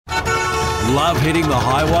Love hitting the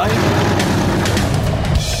highway?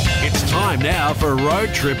 It's time now for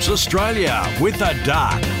Road Trips Australia with The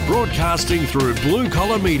Duck, broadcasting through Blue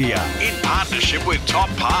Collar Media in partnership with Top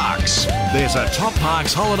Parks. There's a Top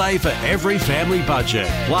Parks holiday for every family budget.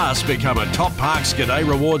 Plus, become a Top Parks G'day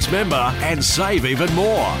Rewards member and save even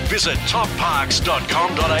more. Visit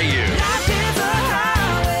topparks.com.au.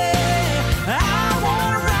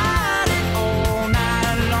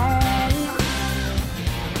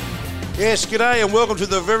 Yes, g'day and welcome to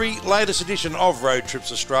the very latest edition of Road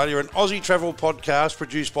Trips Australia, an Aussie travel podcast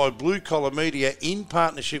produced by Blue Collar Media in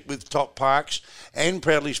partnership with Top Parks and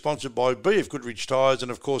proudly sponsored by BF Goodrich Tyres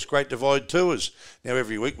and, of course, Great Divide Tours. Now,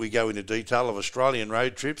 every week we go into detail of Australian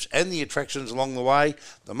road trips and the attractions along the way,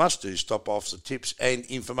 the must-do stop-offs, the tips and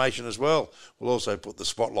information as well. We'll also put the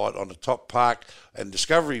spotlight on a top park and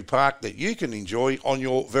Discovery Park that you can enjoy on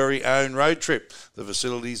your very own road trip. The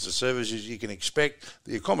facilities, the services you can expect,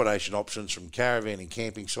 the accommodation options from caravan and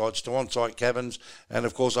camping sites to on-site cabins and,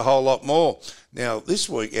 of course, a whole lot more. Now, this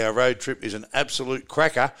week our road trip is an absolute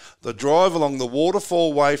cracker. The drive along the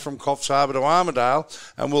Waterfall Way from Coffs Harbour to Armidale,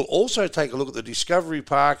 and we'll also take a look at the Discovery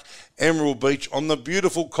Park, Emerald Beach on the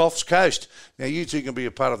beautiful Coffs Coast. Now, you too can be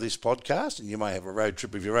a part of this podcast, and you may have a road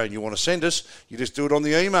trip of your own you want to send us. You just do it on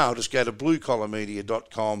the email. Just go to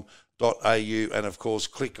bluecollarmedia.com.au and, of course,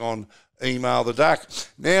 click on Email the Duck.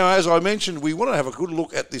 Now, as I mentioned, we want to have a good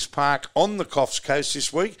look at this park on the Coffs Coast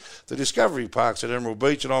this week, the Discovery Parks at Emerald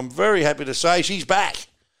Beach, and I'm very happy to say she's back.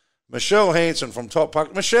 Michelle Hanson from Top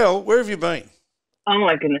Park. Michelle, where have you been? Oh,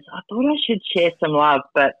 my goodness. I thought I should share some love,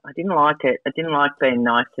 but I didn't like it. I didn't like being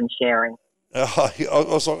nice and sharing. I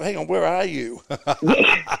was like, hang on, where are you?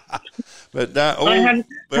 Yeah. But I haven't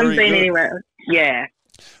been anywhere. Yeah.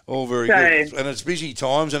 All very good. And it's busy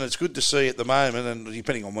times, and it's good to see at the moment, and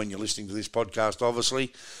depending on when you're listening to this podcast,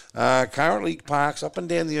 obviously, currently parks up and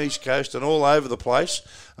down the East Coast and all over the place,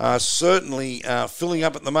 certainly filling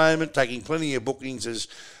up at the moment, taking plenty of bookings as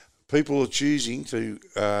people are choosing to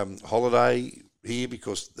holiday here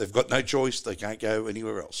because they've got no choice. They can't go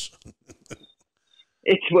anywhere else.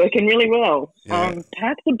 It's working really well. Yeah.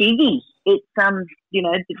 Parks are busy. It's,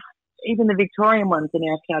 even the Victorian ones are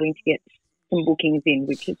now starting to get some bookings in,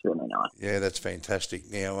 which is really nice. Yeah, that's fantastic.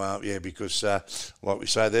 Now, because like we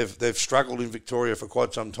say, they've struggled in Victoria for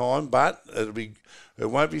quite some time, but it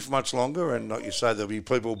won't be for much longer. And like you say, there'll be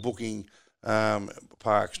people booking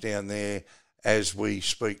parks down there as we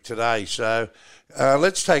speak today. So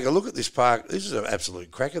let's take a look at this park. This is an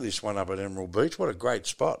absolute cracker, this one up at Emerald Beach. What a great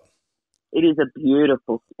spot. It is a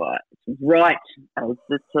beautiful spot. It's right, as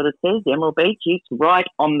it sort of says, Emerald Beach. It's right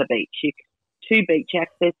on the beach. Two beach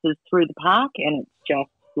accesses through the park, and it's just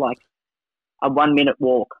like a 1 minute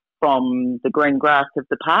walk from the green grass of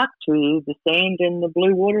the park to the sand and the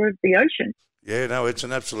blue water of the ocean. Yeah, no, it's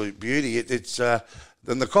an absolute beauty. It's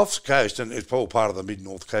then the Coffs Coast, and it's all part of the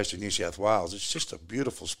mid-north coast of New South Wales. It's just a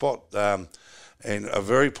beautiful spot and a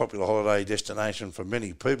very popular holiday destination for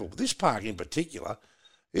many people. But this park in particular,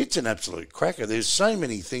 it's an absolute cracker. There's so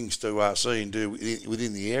many things to see and do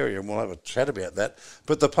within the area, and we'll have a chat about that.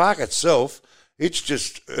 But the park itself, it's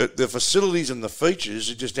just the facilities and the features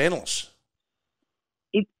are just endless.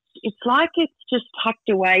 It's like it's just tucked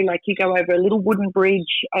away, like you go over a little wooden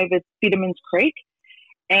bridge over Fidderman's Creek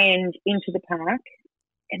and into the park,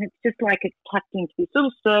 and it's just like it's tucked into this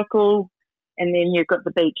little circle, and then you've got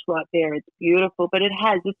the beach right there. It's beautiful, but it's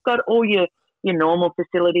got all your normal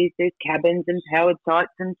facilities. There's cabins and powered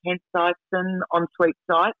sites and tent sites and ensuite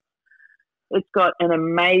sites. It's got an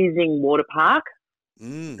amazing water park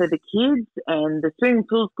for the kids, and the swimming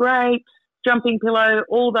pool's great, jumping pillow,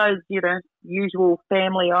 all those, usual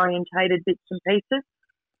family-orientated bits and pieces.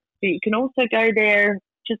 But you can also go there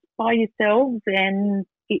just by yourselves and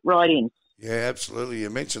get right in. Yeah, absolutely. You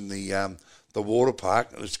mentioned the water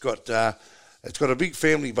park. It's got a big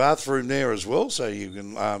family bathroom there as well, so you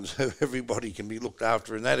can everybody can be looked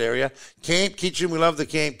after in that area. Camp kitchen, we love the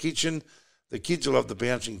camp kitchen. The kids will love the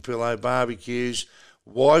bouncing pillow, barbecues,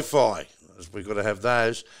 Wi-Fi. We've got to have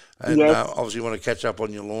those. And yes. Obviously you want to catch up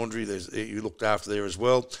on your laundry. You looked after there as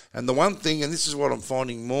well. And the one thing, and this is what I'm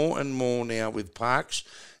finding more and more now with parks,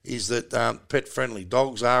 is that pet-friendly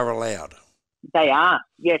dogs are allowed. They are,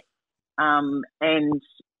 yes. And,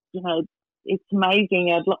 it's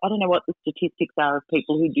amazing. I don't know what the statistics are of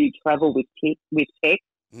people who do travel with pets,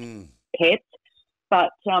 but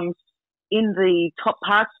in the Top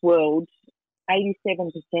Parks world,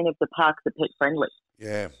 87% of the parks are pet-friendly.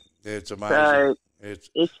 Yeah, it's amazing. So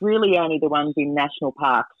it's really only the ones in national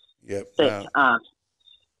parks that aren't.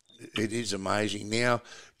 It is amazing. Now,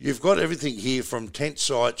 you've got everything here from tent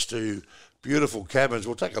sites to beautiful cabins.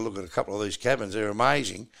 We'll take a look at a couple of these cabins. They're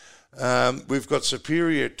amazing. We've got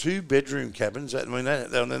superior 2-bedroom cabins. I mean,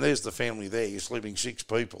 and there's the family there. You're sleeping 6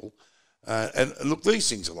 people. And look, these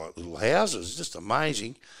things are like little houses. It's just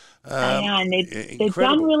amazing. They are, and they're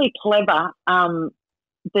done really clever.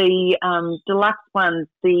 The deluxe ones,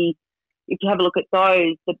 if you have a look at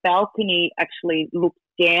those, the balcony actually looks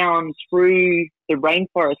down through the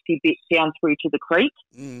rainforest a bit down through to the creek.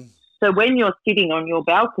 Mm. So when you're sitting on your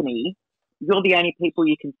balcony, you're the only people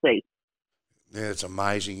you can see. Yeah, it's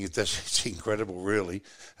amazing. It's incredible, really.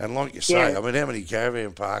 And like you say, I mean, how many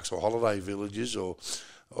caravan parks or holiday villages or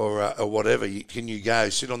whatever can you go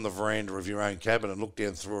sit on the veranda of your own cabin and look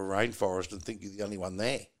down through a rainforest and think you're the only one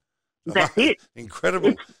there? That's it.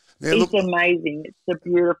 Incredible. It's amazing. It's a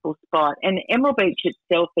beautiful spot. And Emerald Beach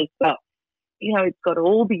itself has got, it's got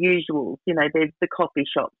all the usuals. There's the coffee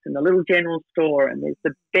shops and the little general store, and there's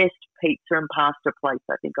the best pizza and pasta place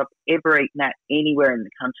I think I've ever eaten at anywhere in the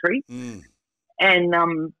country. Mm. And,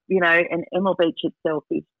 and Emerald Beach itself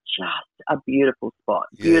is just a beautiful spot.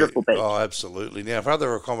 Beautiful beach. Oh, absolutely. Now, for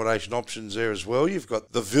other accommodation options there as well, you've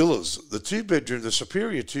got the villas. The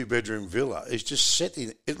superior 2-bedroom villa is just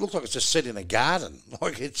it looks like it's just set in a garden.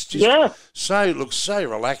 Like it's just it looks so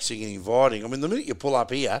relaxing and inviting. I mean, the minute you pull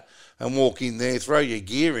up here and walk in there, throw your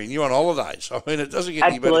gear in, you're on holidays. I mean, it doesn't get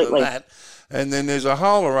any better than that. And then there's a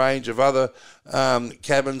whole range of other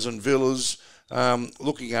cabins and villas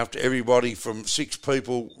looking after everybody from 6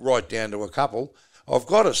 people right down to a couple. I've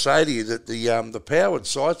got to say to you that the powered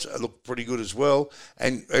sites look pretty good as well.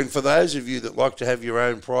 And for those of you that like to have your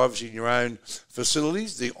own privacy in your own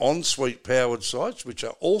facilities, the ensuite powered sites, which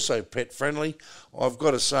are also pet friendly, I've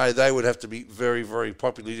got to say they would have to be very, very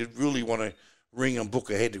popular. You'd really want to ring and book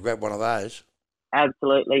ahead to grab one of those.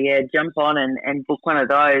 Absolutely, yeah. Jump on and book one of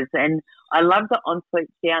those. And I love the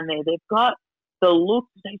ensuites down there. They've got the look,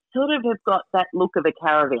 they sort of have got that look of a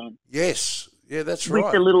caravan. Yes. Yeah, that's right.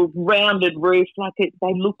 With the little rounded roof, they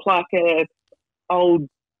look like a old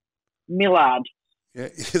Millard. Yeah,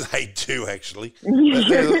 they do actually. I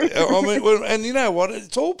mean, and you know what?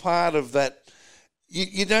 It's all part of that.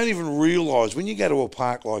 You don't even realise when you go to a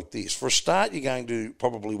park like this. For a start, you're going to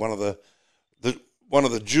probably one of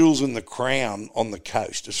the jewels in the crown on the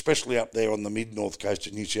coast, especially up there on the mid-north coast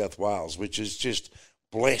of New South Wales, which is just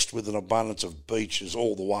blessed with an abundance of beaches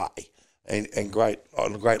all the way and great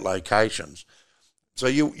locations. So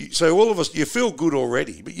so all of us, you feel good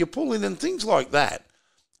already, but you pull in and things like that.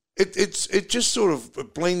 It just sort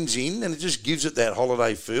of blends in and it just gives it that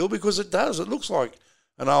holiday feel because it does. It looks like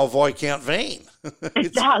an old Viscount van.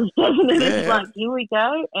 It does, doesn't it? Yeah. It's like, here we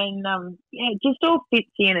go. And, it just all fits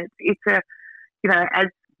in. It's a, as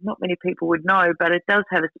not many people would know, but it does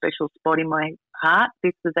have a special spot in my heart.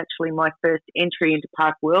 This was actually my first entry into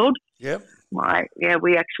Park World. Yep.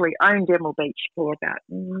 We actually owned Emerald Beach for about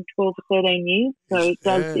 12 or 13 years, so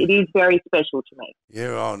it is very special to me. Yeah,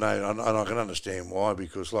 oh no, and I can understand why,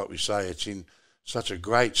 because like we say, it's in such a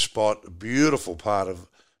great spot, a beautiful part of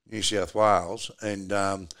New South Wales, and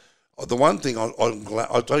the one thing I'm glad,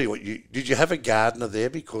 I'll tell you what, did you have a gardener there?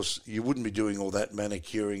 Because you wouldn't be doing all that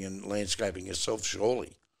manicuring and landscaping yourself,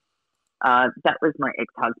 surely. That was my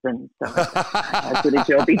ex-husband, so how good a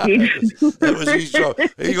job he did. That was his job.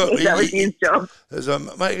 That was his job.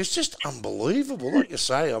 Mate, it's just unbelievable, like you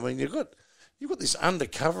say. I mean, you've got this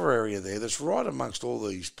undercover area there that's right amongst all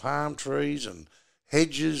these palm trees and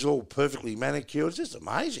hedges, all perfectly manicured. It's just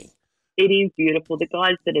amazing. It is beautiful. The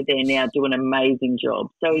guys that are there now do an amazing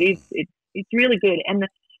job. So it's really good. And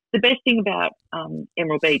the best thing about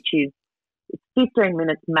Emerald Beach is it's 15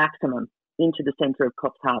 minutes maximum into the centre of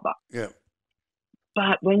Coffs Harbour. Yeah.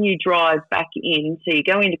 But when you drive back in, so you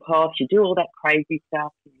go into Coffs, you do all that crazy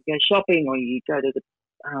stuff, you go shopping or you go to the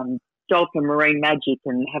Dolphin Marine Magic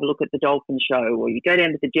and have a look at the dolphin show, or you go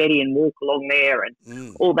down to the jetty and walk along there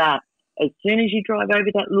and all that. As soon as you drive over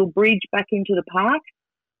that little bridge back into the park,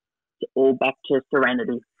 it's all back to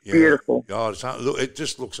serenity. Yeah. Beautiful. God, it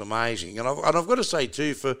just looks amazing. And I've got to say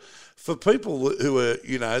too, for people who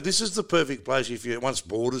are, this is the perfect place once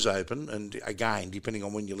borders open, and again, depending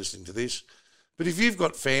on when you're listening to this, but if you've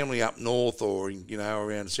got family up north or,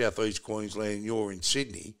 around southeast Queensland and you're in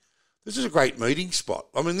Sydney, this is a great meeting spot.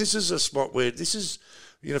 I mean, this is a spot where this is,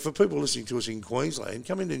 for people listening to us in Queensland,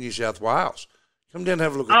 come into New South Wales. Come down and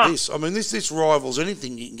have a look at this. I mean, this rivals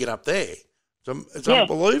anything you can get up there. It's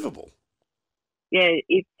unbelievable. Yeah,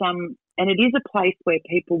 it's and it is a place where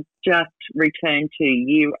people just return to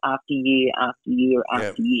year after year after year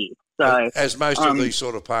after year. So as most of these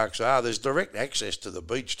sort of parks are, there's direct access to the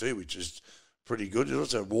beach too, which is pretty good.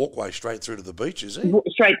 It's a walkway straight through to the beach, is it?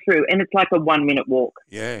 Straight through, and it's like a 1 minute walk.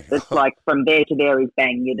 Yeah. It's like from there to there is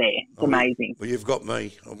bang, you're there. It's amazing. Well, you've got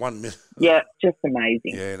me. 1 minute. Yeah, just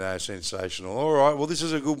amazing. Yeah, no, sensational. All right, well, this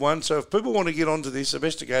is a good one. So if people want to get onto this, they're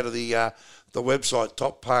best to go to the website,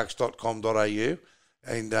 topparks.com.au,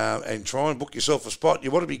 and try and book yourself a spot.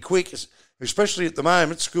 You want to be quick, especially at the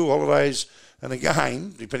moment, school holidays. And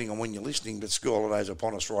again, depending on when you're listening, but school holidays are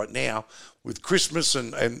upon us right now. With Christmas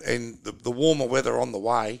and the warmer weather on the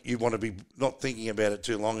way, you want to be not thinking about it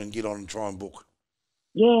too long and get on and try and book.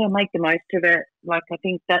 Yeah, make the most of it. Like, I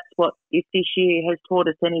think that's what, if this year has taught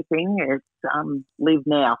us anything, it's live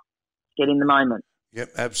now, get in the moment.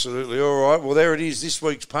 Yep, absolutely. All right. Well, there it is, this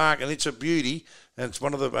week's park, and it's a beauty. And it's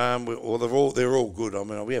one of the, they're all good. I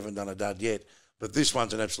mean, we haven't done a dud yet, but this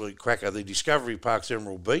one's an absolute cracker. The Discovery Parks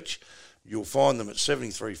Emerald Beach. You'll find them at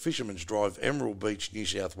 73 Fisherman's Drive, Emerald Beach, New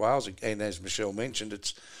South Wales. And as Michelle mentioned,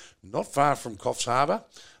 it's not far from Coffs Harbour.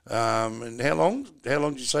 And how long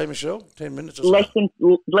did you say, Michelle? 10 minutes or so? Less than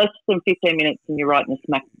 15 minutes, and you're right in the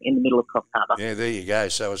smack in the middle of Coffs Harbour. Yeah, there you go.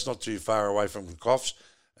 So it's not too far away from Coffs.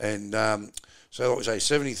 And so like we say,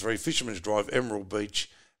 73 Fisherman's Drive, Emerald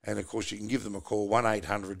Beach. And, of course, you can give them a call,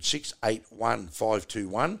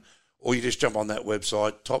 1-800-681-521, or you just jump on that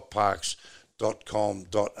website,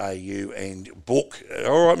 topparks.com.au, and book.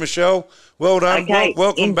 All right, Michelle, well done. Okay,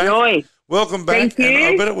 welcome back. Welcome back. Thank you. And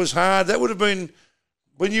I bet it was hard. That would have been,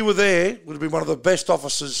 when you were there, would have been one of the best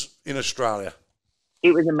offices in Australia.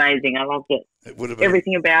 It was amazing. I loved it. It would have been.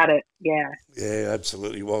 Everything about it, yeah. Yeah,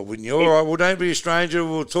 absolutely. Well, wouldn't you? All right, well, don't be a stranger.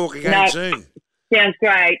 We'll talk again soon. Sounds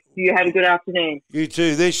great. You have a good afternoon. You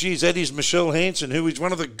too. There she is. That is Michelle Hanson, who is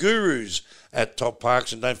one of the gurus at Top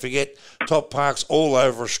Parks. And don't forget, Top Parks all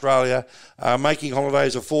over Australia are making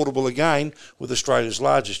holidays affordable again with Australia's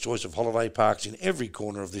largest choice of holiday parks in every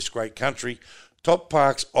corner of this great country. Top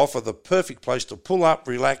Parks offer the perfect place to pull up,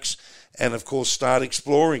 relax, and, of course, start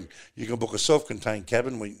exploring. You can book a self-contained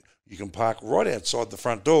cabin where you can park right outside the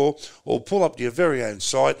front door or pull up to your very own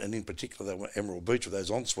site, and in particular that Emerald Beach with those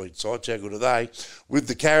ensuite sites. How good are they? With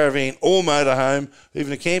the caravan or motorhome,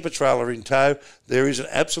 even a camper trailer in tow, there is an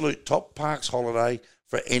absolute Top Parks holiday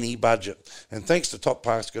for any budget. And thanks to Top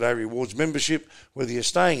Parks G'day Rewards membership, whether you're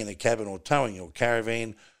staying in a cabin or towing your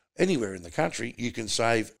caravan, anywhere in the country, you can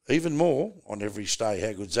save even more on every stay.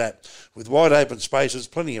 How good's that? With wide open spaces,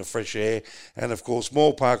 plenty of fresh air, and of course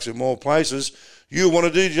more parks in more places, you want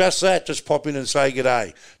to do just that. Just pop in and say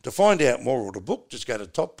g'day. To find out more or to book, just go to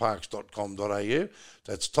topparks.com.au.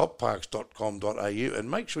 That's topparks.com.au,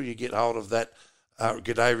 and make sure you get hold of that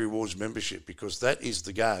G'day Rewards membership, because that is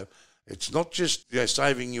the go. It's not just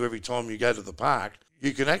saving you every time you go to the park.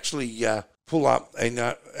 You can actually pull up and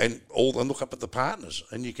look up at the partners,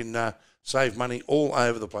 and you can save money all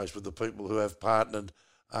over the place with the people who have partnered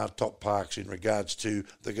Top Parks in regards to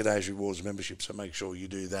the G'day Rewards membership, so make sure you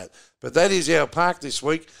do that. But that is our park this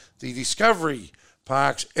week, the Discovery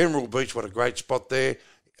Parks, Emerald Beach. What a great spot there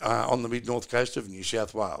on the mid-north coast of New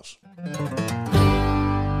South Wales.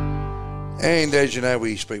 And as you know,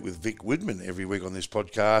 we speak with Vic Widman every week on this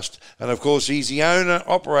podcast. And of course, he's the owner,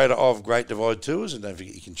 operator of Great Divide Tours. And don't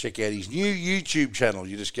forget, you can check out his new YouTube channel.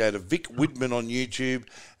 You just go to Vic Widman on YouTube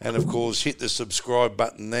and, of course, hit the subscribe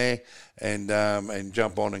button there and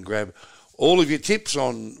jump on and grab all of your tips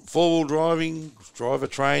on four-wheel driving, driver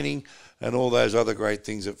training, and all those other great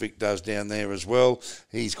things that Vic does down there as well.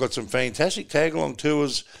 He's got some fantastic tag-along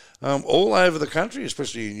tours all over the country,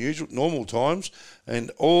 especially in normal times,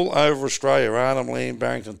 and all over Australia: Arnhem Land,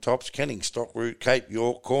 Barrington Tops, Canning Stock Route, Cape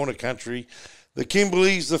York, Corner Country, the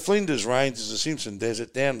Kimberleys, the Flinders Ranges, the Simpson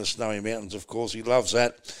Desert, down the Snowy Mountains, of course. He loves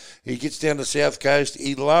that. He gets down the South Coast.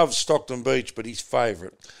 He loves Stockton Beach, but his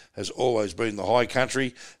favourite has always been the High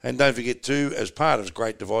Country. And don't forget too, as part of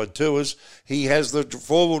Great Divide Tours, he has the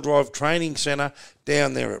four-wheel drive training centre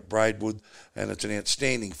down there at Braidwood, and it's an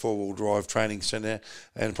outstanding four-wheel drive training centre,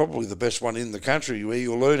 and probably the best one in the country, where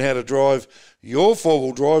you'll learn how to drive your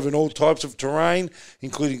four-wheel drive in all types of terrain,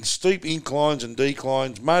 including steep inclines and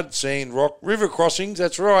declines, mud, sand, rock, river crossings.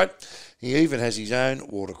 That's right. He even has his own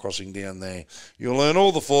water crossing down there. You'll learn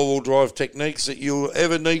all the four-wheel drive techniques that you'll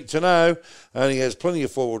ever need to know, and he has plenty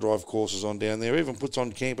of four-wheel drive courses on down there. Even puts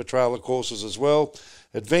on camper trailer courses as well,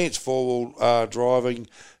 advanced four-wheel driving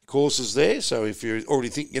courses there. So if you already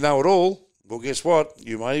think you know it all, well, guess what?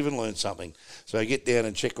 You may even learn something. So get down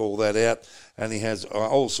and check all that out. And he has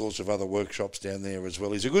all sorts of other workshops down there as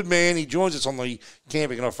well. He's a good man. He joins us on the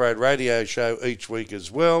Camping and Off-Road Radio show each week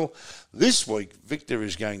as well. This week, Victor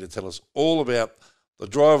is going to tell us all about the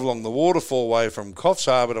drive along the waterfall way from Coffs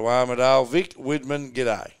Harbour to Armidale. Vic Widman,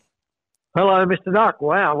 g'day. Hello, Mr. Duck.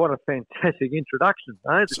 Wow, what a fantastic introduction.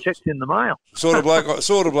 The check's in the mail. Sort of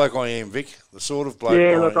bloke I am, Vic. The sort of bloke.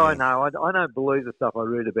 Yeah, look, I know. I don't believe the stuff I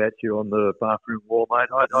read about you on the bathroom wall, mate.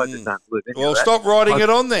 I just don't believe any of that. Stop writing it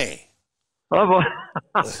on there.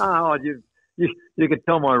 You can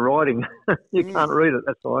tell my writing. You can't read it,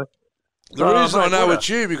 that's why. The reason I know it's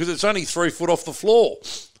you because it's only 3 foot off the floor.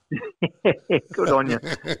 Good on you.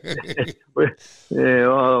 Yeah.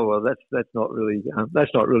 Oh well, that's not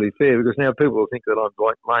really fair because now people will think that I'm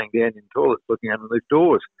like laying down in toilets looking underneath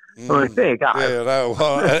doors. I mean, fair go. Yeah, no,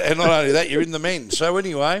 well, and not only that, you're in the men. So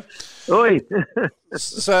anyway, oi.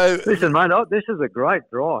 So listen, mate. This is a great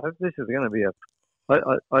drive. This is going to be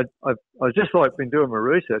I've just been doing my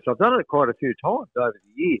research. I've done it quite a few times over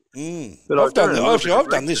the years. But I've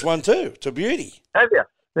done this one too. It's a beauty. Have you?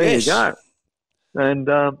 There yes. you go. And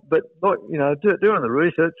but like, doing the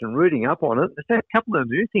research and reading up on it, there's a couple of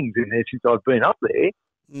new things in there since I've been up there,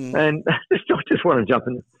 and I just want to jump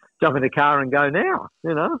in the car and go now.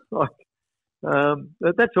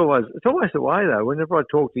 That's always the way though. Whenever I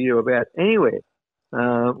talk to you about anywhere,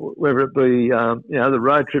 whether it be the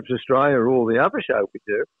Road Trips Australia or all the other show we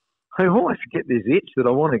do, I always get this itch that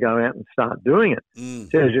I want to go out and start doing it.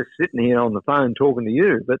 Instead of just sitting here on the phone talking to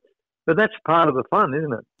you, but that's part of the fun,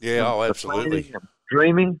 isn't it? Yeah, absolutely.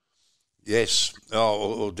 Dreaming. Yes.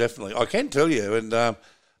 Oh, well, definitely. I can tell you, and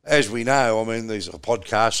as we know, I mean, these are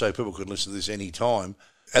podcasts, so people can listen to this any time.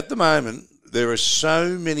 At the moment, there are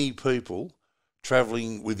so many people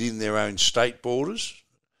travelling within their own state borders.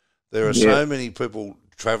 There are so many people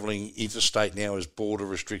travelling interstate now as border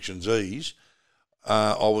restrictions ease.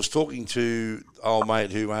 I was talking to old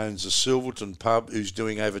mate who owns the Silverton pub who's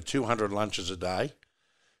doing over 200 lunches a day.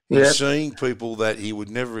 He's seeing people that he would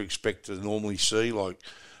never expect to normally see, like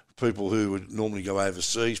people who would normally go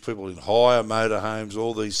overseas, people in hire, motorhomes,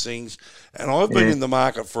 all these things. And I've been in the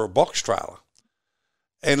market for a box trailer.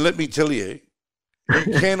 And let me tell you,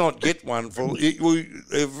 you cannot get one for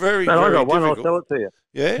very, very I got one, difficult. I'll sell it to you.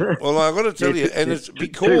 Yeah, well, I've got to tell you, and it's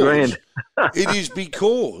because it is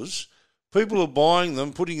because people are buying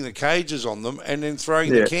them, putting the cages on them, and then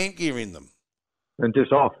throwing the camp gear in them. And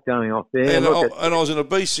just going off there. And I was in a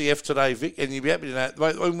BCF today, Vic, and you'd be happy to know,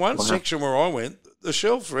 mate, in one section where I went, the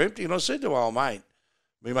shelves were empty, and I said to old mate,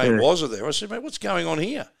 my mate was there, I said, mate, what's going on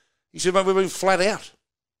here? He said, mate, we've been flat out.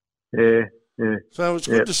 Yeah. So it's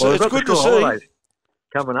good to see. Well, it's good to see.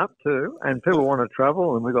 Coming up too, and people want to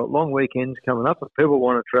travel, and we've got long weekends coming up, and people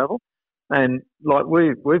want to travel. And like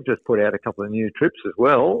we've just put out a couple of new trips as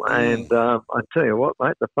well, and I tell you what,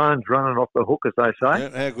 mate, the phone's running off the hook, as they say. Yeah,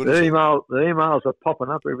 how good the is emails are popping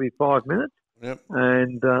up every 5 minutes. Yep.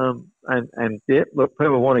 And look,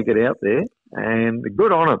 people want to get out there, and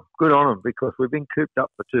good on them, because we've been cooped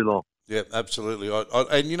up for too long. Yeah, absolutely.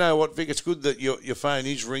 And you know what, Vic, it's good that your phone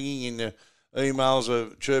is ringing and the emails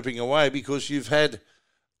are chirping away, because you've had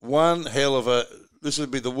one hell of a. This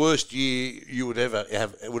would be the worst year you would ever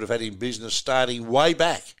would have had in business, starting way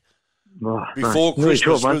back before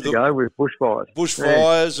Christmas. 12 months ago with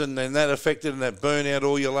bushfires, and then that affected and that burnt out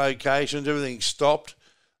all your locations. Everything stopped,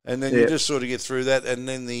 and then you just sort of get through that, and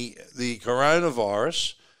then the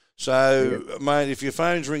coronavirus. So, mate, if your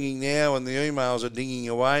phone's ringing now and the emails are dinging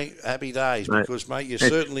away, happy days, because, mate, you're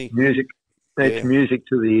certainly music. It's music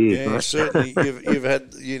to the ears. Yeah, mate. certainly. You've had,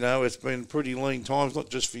 it's been pretty lean times, not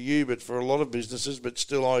just for you, but for a lot of businesses. But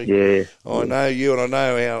still, I know you, and I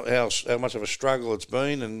know how much of a struggle it's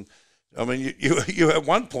been. And I mean, you at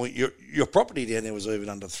one point your property down there was even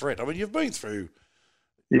under threat. I mean, you've been through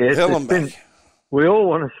hell and back. We all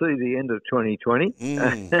want to see the end of 2020.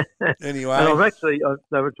 Anyway. And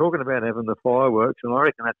they were talking about having the fireworks, and I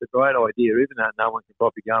reckon that's a great idea, even though no one can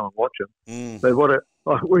probably go and watch them.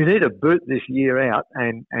 But we need to boot this year out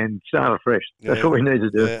and start afresh. That's what we need to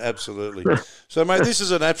do. Yeah, absolutely. So, mate, this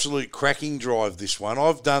is an absolute cracking drive, this one.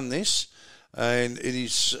 I've done this, and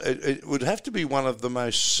it would have to be one of the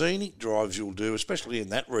most scenic drives you'll do, especially in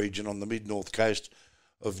that region on the mid-north coast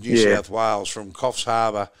of New South Wales, from Coffs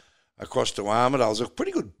Harbour across to Armidale. There's a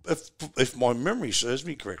pretty good, if my memory serves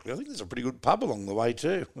me correctly, I think there's a pretty good pub along the way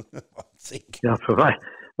too, I think. Yeah,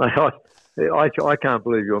 I can't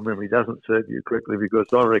believe your memory doesn't serve you correctly, because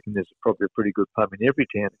I reckon there's probably a pretty good pub in every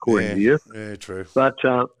town, according to you. Yeah, true. But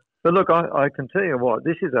look, I can tell you what,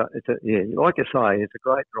 this is like you say, it's a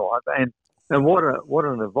great drive, and what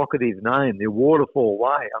an evocative name, the Waterfall Way.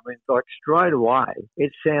 I mean, like straight away,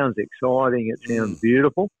 it sounds exciting, it sounds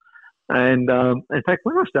beautiful. And in fact,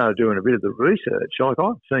 when I started doing a bit of the research, like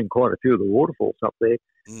I've seen quite a few of the waterfalls up there,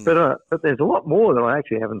 but there's a lot more that I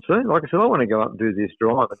actually haven't seen. Like I said, I want to go up and do this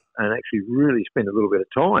drive and actually really spend a little bit of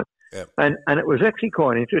time. Yep. And it was actually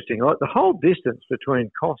quite interesting. Like the whole distance between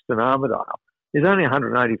Cost and Armidale is only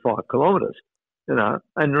 185 kilometres, you know,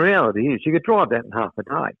 and the reality is you could drive that in half a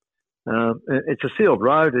day. It's a sealed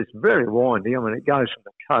road. It's very windy. I mean, it goes from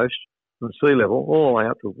the coast, from sea level, all the way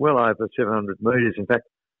up to well over 700 metres. In fact,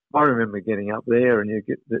 I remember getting up there, and you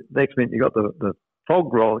get the next minute you got the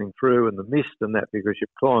fog rolling through and the mist and that because you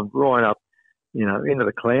climbed right up, you know, into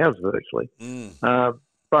the clouds virtually.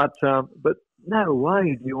 But no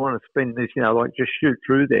way do you want to spend this, you know, like just shoot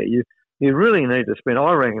through there. You really need to spend,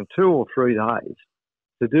 I reckon, 2 or 3 days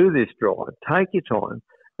to do this drive. Take your time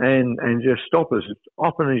and just stop as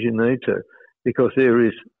often as you need to, because there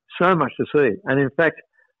is so much to see. And in fact,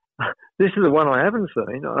 this is the one I haven't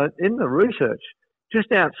seen. In the research,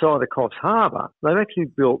 just outside of Coffs Harbour, they've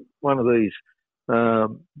actually built one of these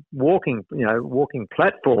walking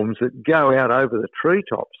platforms that go out over the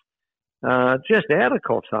treetops, just out of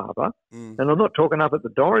Coffs Harbour. And I'm not talking up at the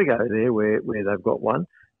Dorrigo there where they've got one,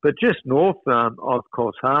 but just north of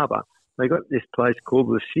Coffs Harbour, they've got this place called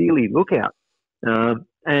the Sealy Lookout.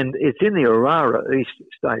 And it's in the Aurora East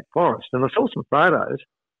State Forest. And I saw some photos,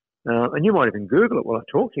 and you might even Google it while I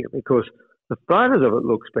talk to you, because the photos of it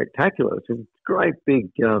look spectacular. It's a great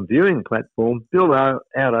big viewing platform built out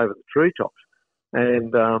over the treetops.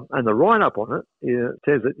 And the write-up on it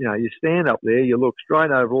says that, you know, you stand up there, you look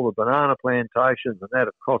straight over all the banana plantations and that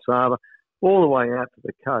of Coffs Harbour, all the way out to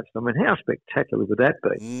the coast. I mean, how spectacular would that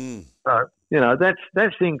be? So, you know,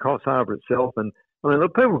 that's in Coffs Harbour itself. And, I mean,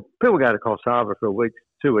 look, people go to Coffs Harbour for a week,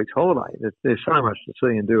 2 weeks holiday. There's so much to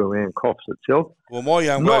see and do around Coffs itself. Well, my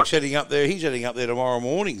young bloke's heading up there. He's heading up there tomorrow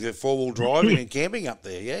morning. They're 4-wheel driving and camping up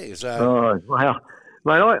there, yeah. So. Oh, wow.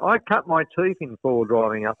 Mate, I cut my teeth in 4-wheel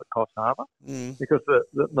driving up at Coffs Harbour because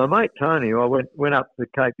my mate Tony, who I went up to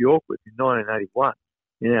Cape York with in 1981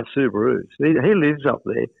 in our Subarus. He lives up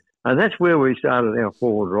there, and that's where we started our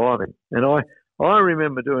 4-wheel driving. And I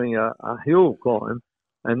remember doing a hill climb.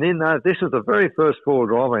 And then this was the very first 4-wheel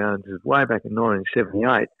drive I owned, way back in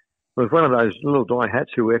 1978. It was one of those little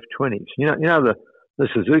Daihatsu F20s. You know the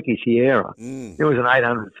Suzuki Sierra. It was an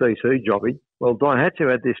 800cc jobby. Well,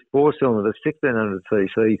 Daihatsu had this 4-cylinder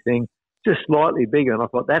 1600cc thing, just slightly bigger. And I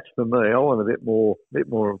thought, that's for me. I want a bit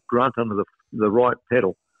more grunt under the right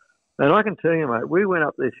pedal. And I can tell you, mate, we went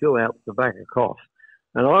up this hill out the back of Coffs,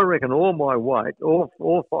 and I reckon all my weight, all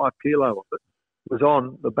 5 kilo of it, was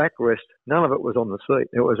on the backrest. None of it was on the seat.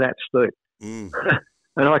 It was that steep.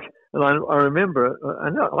 And I remember,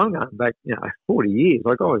 and I'm going back, 40 years.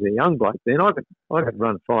 Like, I was a young bloke then. I could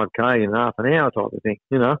run 5K in half an hour type of thing,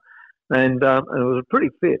 and it was pretty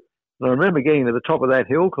fit. And I remember getting to the top of that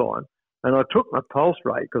hill climb, and I took my pulse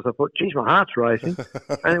rate because I thought, geez, my heart's racing,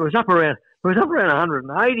 and it was up around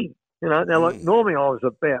 180. Now, like normally I was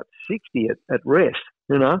about 60 at rest,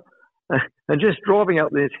 and just driving up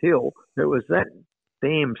this hill, it was that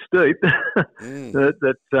damn steep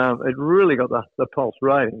that it really got the pulse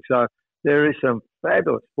rating. So there is some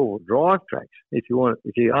fabulous 4-wheel drive tracks if you own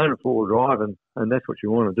a 4-wheel drive and that's what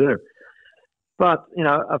you want to do. But,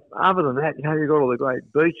 other than that, you've got all the great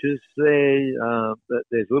beaches there.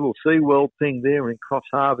 There's a little SeaWorld thing there in Coffs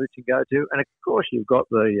Harbour that you can go to. And, of course, you've got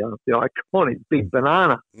the iconic Big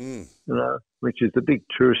Banana, which is the big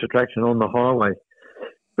tourist attraction on the highway.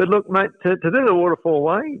 But, look, mate, to do the Waterfall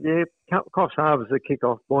Way, Coffs Harbour's the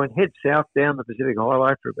kick-off point. Head south down the Pacific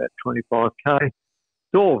Highway for about 25k.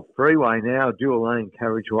 It's all freeway now, dual-lane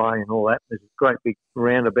carriageway and all that. There's great big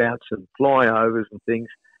roundabouts and flyovers and things.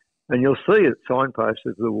 And you'll see it signposted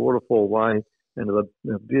to the Waterfall Way and to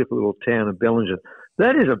the beautiful little town of Bellingen.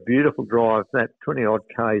 That is a beautiful drive, that 20-odd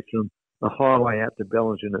K from the highway out to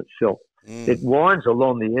Bellingen itself. It winds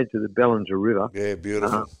along the edge of the Bellinger River. Yeah,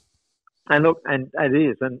 beautiful. And look, and it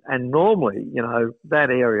is. And normally, that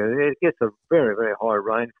area, it gets a very, very high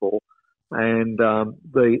rainfall. And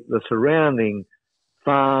the surrounding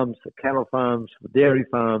farms, the cattle farms, the dairy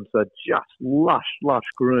farms are just lush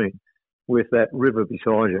green, with that river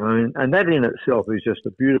beside you. And that in itself is just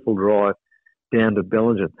a beautiful drive down to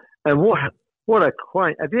Bellingen. And what a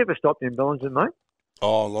quaint... Have you ever stopped in Bellingen, mate?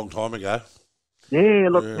 Oh, a long time ago. Yeah,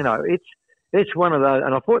 look, it's one of those...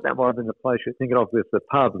 And I thought that might have been the place you're thinking of with the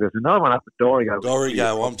pub, because another one up at Dorrigo.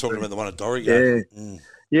 Dorrigo, I'm talking about the one at Dorrigo. Yeah,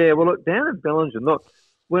 yeah. Well, look, down at Bellingen, look,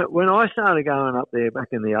 when I started going up there back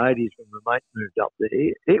in the 80s when my mate moved up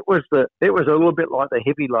there, it was a little bit like the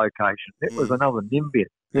hippie location. It was another Nimbian,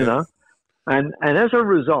 you know. And as a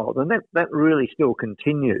result, and that really still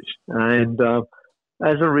continues, and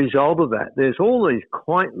as a result of that, there's all these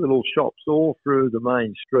quaint little shops all through the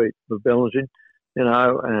main street of Bellingen,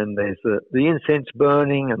 and there's the incense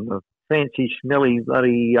burning and the fancy, smelly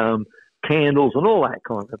bloody candles and all that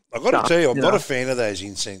kind of I've got stuff, to tell you, I'm not a fan of those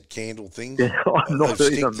incense candle things. Yeah, I'm not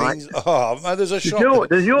Those either, stick mate. things. Oh, mate, there's a shop.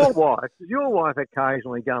 Does your wife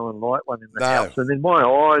occasionally go and light one in the house? And then my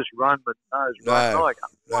eyes run, but nose run. And I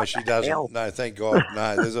go, No, she doesn't. hell? No, thank God.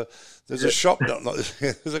 No, there's a shop.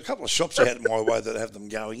 There's a couple of shops out my way that have them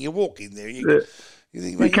going. You walk in there, you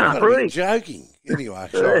think, mate, can't you've got to be breathe. joking. Anyway,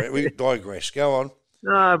 sorry, we digress. Go on.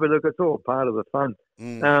 No, but look, it's all part of the fun.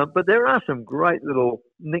 But there are some great little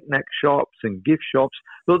knick-knack shops and gift shops.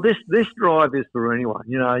 Look, this drive is for anyone.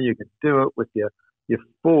 You know, you can do it with your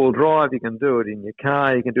four-wheel drive. You can do it in your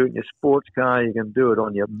car. You can do it in your sports car. You can do it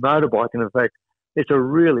on your motorbike. And in fact, it's a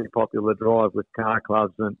really popular drive with car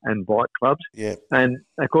clubs and bike clubs. Yeah. And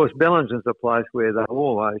of course, Bellingen's a place where they'll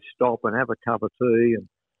always stop and have a cup of tea and,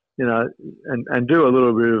 you know, and do a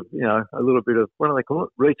little bit of, what do they call it?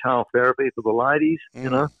 Retail therapy for the ladies, you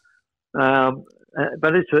know.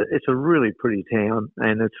 But it's a really pretty town,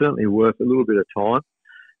 and it's certainly worth a little bit of time.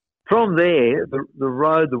 From there, the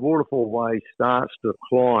road, the Waterfall Way, starts to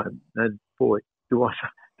climb. And boy, do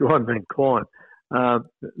I mean climb?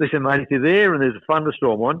 Listen, mate, if you're there and there's a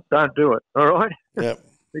thunderstorm on, don't do it. All right? Yeah.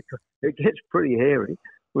 Because it gets pretty hairy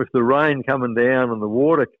with the rain coming down and the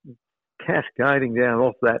water cascading down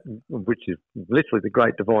off that, which is literally the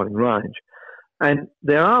Great Dividing Range. And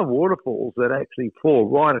there are waterfalls that actually fall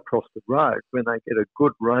right across the road when they get a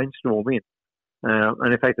good rainstorm in.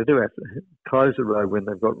 And in fact, they do have to close the road when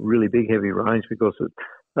they've got really big, heavy rains because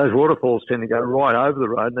those waterfalls tend to go right over the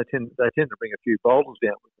road, and they tend to bring a few boulders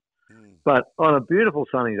down with them. But on a beautiful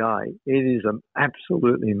sunny day, it is an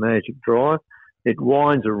absolutely magic drive. It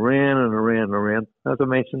winds around and around and around. As I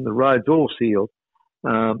mentioned, the road's all sealed.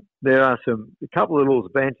 There are a couple of little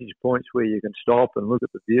vantage points where you can stop and look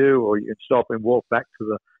at the view, or you can stop and walk back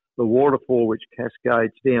to the waterfall, which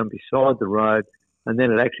cascades down beside the road, and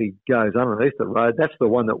then it actually goes underneath the road. That's the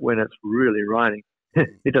one that when it's really raining,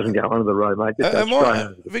 it doesn't go under the road, mate. Am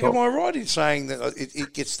I right in saying that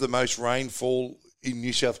it gets the most rainfall in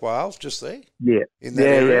New South Wales, just there? Yeah. In that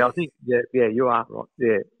area? Yeah, I think, yeah, you are right.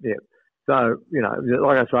 Yeah. So, you know,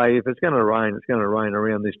 like I say, if it's going to rain, it's going to rain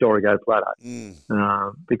around this Dorrigo Plateau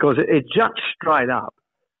because it juts straight up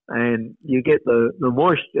and you get the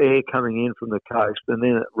moist air coming in from the coast and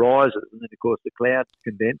then it rises and then, of course, the clouds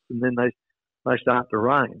condense and then they start to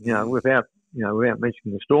rain, without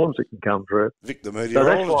mentioning the storms that can come through. Vic the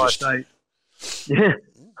meteorologist. So that's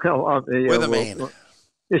why I say, Weatherman. Well,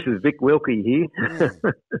 this is Vic Wilkie here.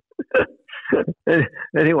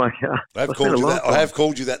 Anyway, I have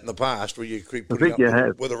called you that in the past, where you keep putting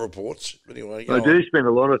up weather reports. Anyway, I do spend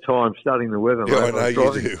a lot of time studying the weather. Yeah, I know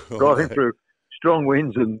you do. Driving through strong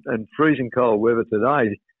winds and freezing cold weather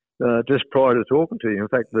today, just prior to talking to you. In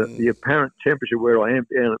fact, the apparent temperature where I am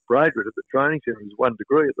down at Braidwood at the training centre is 1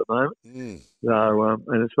 degree at the moment. So,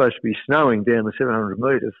 and it's supposed to be snowing down the 700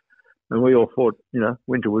 metres. And we all thought,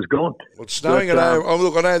 winter was gone. Well, it's snowing at Oberon.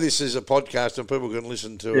 Look, I know this is a podcast and people can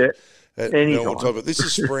listen to it. Anytime. But this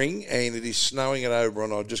is spring and it is snowing at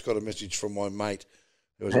Oberon. I just got a message from my mate.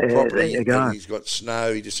 There was a property and he's got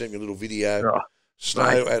snow. He just sent me a little video.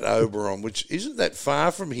 Snow at Oberon, which isn't that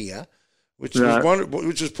far from here, which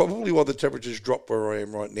is probably why the temperatures drop where I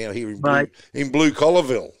am right now here in Blue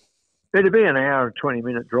Collarville. It'd be an hour and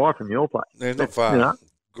 20-minute drive from your place. Yeah, not far.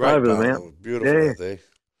 Great over the mountain. Beautiful out there.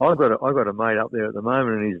 I've got a mate up there at the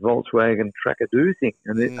moment in his Volkswagen Trackadoo thing,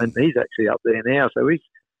 and he's actually up there now. So he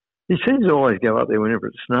seems to always go up there whenever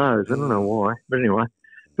it snows. I don't know why, but anyway.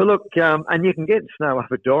 But look, and you can get snow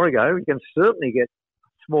up at Dorrigo. You can certainly get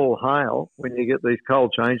small hail when you get these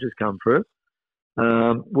cold changes come through.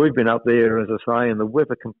 We've been up there, as I say, and the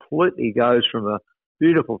weather completely goes from a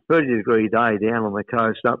beautiful 30-degree day down on the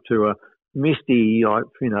coast up to a misty,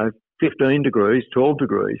 15 degrees, 12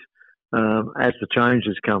 degrees. As the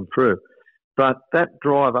changes come through. But that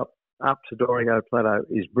drive up to Dorrigo Plateau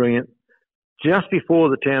is brilliant. Just before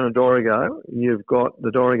the town of Dorrigo, you've got the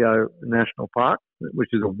Dorrigo National Park, which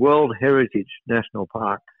is a World Heritage National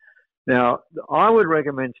Park. Now, I would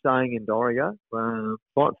recommend staying in Dorrigo. Find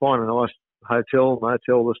a nice motel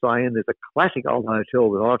to stay in. There's a classic old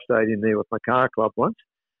hotel that I've stayed in there with my car club once.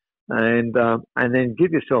 And then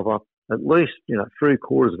give yourself up at least,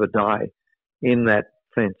 3/4 of a day in that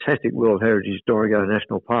fantastic World Heritage Dorrigo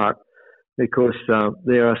National Park, because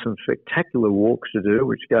there are some spectacular walks to do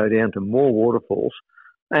which go down to more waterfalls.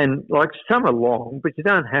 And some are long, but you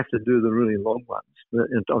don't have to do the really long ones.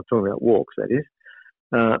 I'm talking about walks, that is.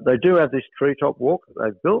 They do have this treetop walk that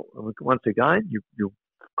they've built. And once again, you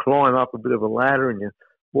climb up a bit of a ladder and you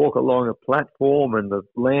walk along a platform and the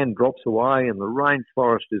land drops away and the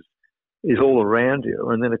rainforest is all around you.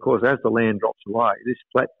 And then, of course, as the land drops away, this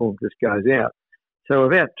platform just goes out. So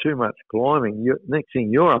without too much climbing, next thing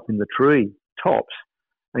you're up in the tree tops,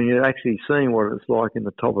 and you're actually seeing what it's like in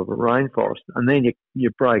the top of a rainforest. And then you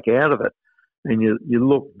break out of it, and you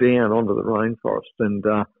look down onto the rainforest. And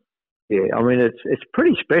it's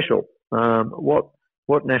pretty special.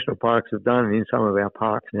 What national parks have done in some of our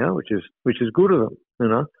parks now, which is good of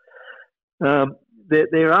them.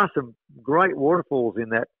 There are some great waterfalls in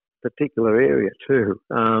that particular area too.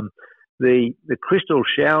 The Crystal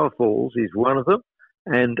Shower Falls is one of them,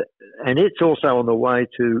 and it's also on the way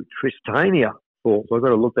to Tristania Falls. I've got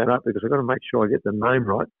to look that up because I've got to make sure I get the name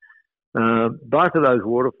right. Both of those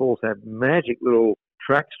waterfalls have magic little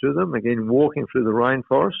tracks to them. Again, walking through the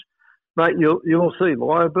rainforest. Mate, you'll see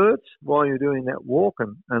lyrebirds while you're doing that walk,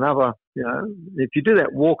 and other, if you do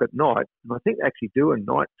that walk at night, and I think they actually do a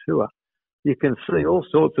night tour, you can see all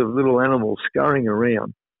sorts of little animals scurrying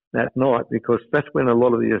around that night, because that's when a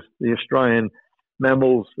lot of the Australian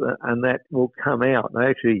mammals and that will come out. They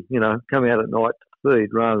actually, come out at night to feed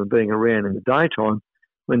rather than being around in the daytime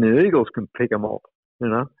when the eagles can pick them off,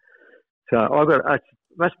 So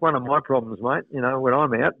that's one of my problems, mate. When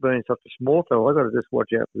I'm out, being such a small fellow, I've got to just watch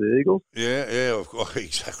out for the eagles. Yeah, of course,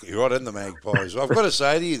 exactly right, and the magpies. I've got to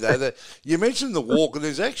say to you, though, that you mentioned the walk, and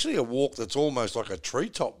there's actually a walk that's almost like a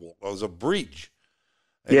treetop walk. There's a bridge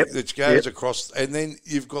that goes across, and then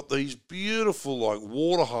you've got these beautiful, like,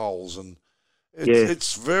 water holes, and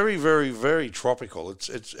it's very, very, very tropical.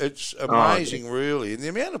 It's amazing, really. And the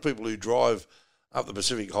amount of people who drive up the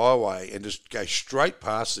Pacific Highway and just go straight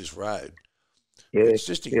past this road, it's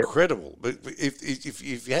just incredible. But if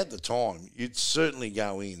you had the time, you'd certainly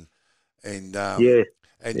go in and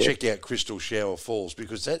check out Crystal Shower Falls,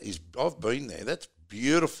 because I've been there. That's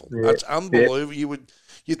beautiful. That's unbelievable.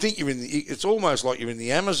 You think it's almost like you're in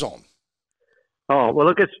the Amazon. Oh, well,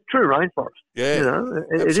 look, it's true rainforest. Yeah,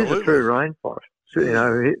 it is a true rainforest. So,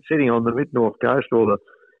 sitting on the mid-north coast, or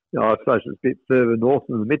I suppose it's a bit further north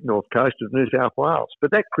than the mid-north coast of New South Wales.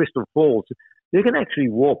 But that Crystal Falls, you can actually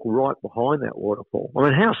walk right behind that waterfall. I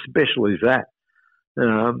mean, how special is that?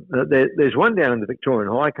 There's one down in the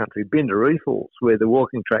Victorian High Country, Bindaree Falls, where the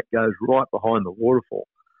walking track goes right behind the waterfall.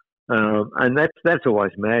 And that's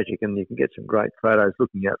always magic, and you can get some great photos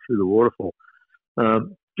looking out through the waterfall.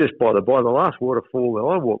 Just by the last waterfall that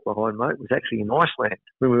I walked behind, mate, was actually in Iceland,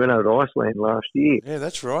 when we went over to Iceland last year. Yeah,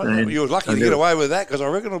 that's right. And you were lucky to get away with that, because I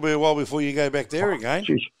reckon it'll be a while before you go back there again.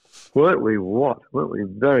 Geez, weren't we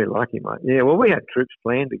very lucky, mate? Yeah, well, we had trips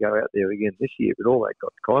planned to go out there again this year, but all that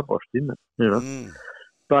got kiboshed, didn't it?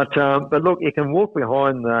 But look, you can walk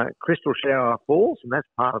behind the Crystal Shower Falls, and that's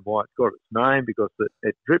part of why it's got its name, because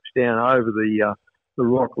it drips down over the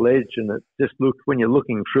rock ledge, and it just looks, when you're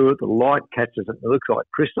looking through it, the light catches it. It looks like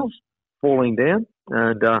crystals falling down,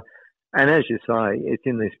 and as you say, it's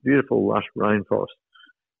in this beautiful lush rainforest.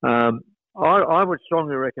 I would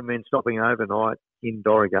strongly recommend stopping overnight in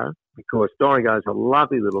Dorrigo, because Dorrigo is a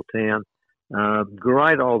lovely little town.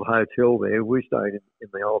 Great old hotel there. We stayed in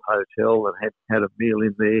the old hotel and had a meal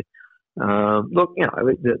in there. Look,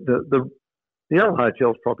 the old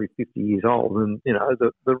hotel's probably 50 years old, and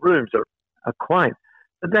the rooms are quaint.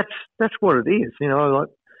 But that's what it is.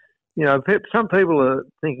 Some people are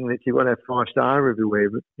thinking that you've got to have 5-star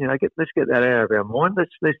everywhere, but let's get that out of our mind.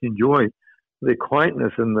 Let's enjoy the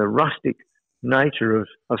quaintness and the rustic nature of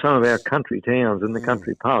some of our country towns and the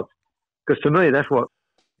country pubs. Because to me, that's what.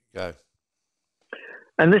 Go.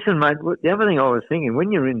 And listen, mate, the other thing I was thinking,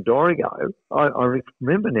 when you're in Dorrigo, I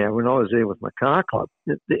remember now when I was there with my car club,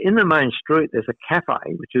 in the main street there's a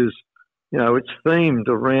cafe which is, it's themed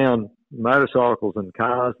around motorcycles and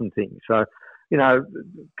cars and things. So,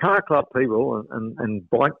 car club people and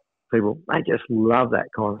bike people, they just love that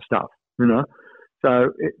kind of stuff,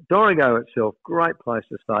 So Dorrigo itself, great place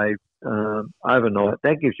to stay overnight.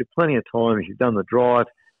 That gives you plenty of time if you've done the drive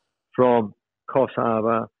from Coffs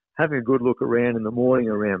Harbour, having a good look around in the morning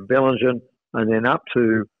around Bellingen, and then up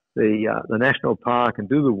to the national park and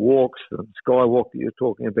do the walks, the skywalk that you're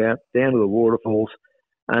talking about, down to the waterfalls,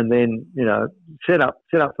 and then set up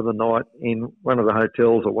for the night in one of the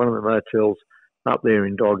hotels or one of the motels up there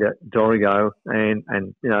in Dorrigo, and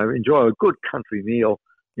enjoy a good country meal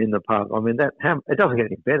in the pub. I mean, it doesn't get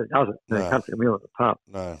any better, does it? No. A country meal at the pub.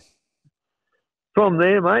 No. From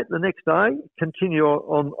there, mate, the next day, continue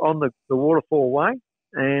on the waterfall way,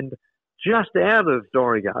 and just out of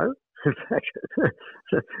Dorrigo, in fact,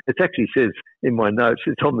 it actually says in my notes,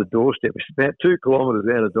 it's on the doorstep, it's about 2 kilometres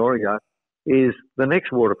out of Dorrigo, is the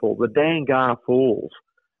next waterfall, the Dangar Falls.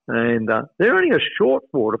 And they're only a short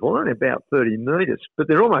waterfall, only about 30 metres, but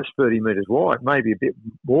they're almost 30 metres wide, maybe a bit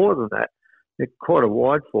more than that. They're quite a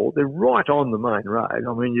wide fall. They're right on the main road.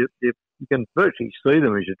 I mean, you can virtually see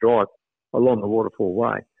them as you drive along the Waterfall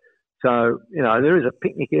Way. So, there is a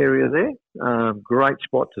picnic area there. Great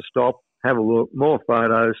spot to stop, have a look, more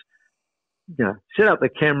photos. Set up the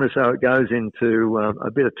camera so it goes into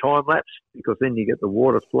a bit of time lapse, because then you get the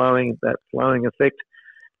water flowing, that flowing effect.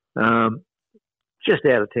 Just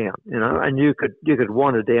out of town, and you could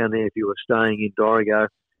wander down there if you were staying in Dorrigo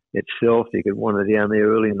itself. You could wander down there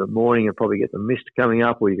early in the morning and probably get the mist coming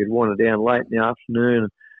up, or you could wander down late in the afternoon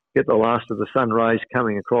and get the last of the sun rays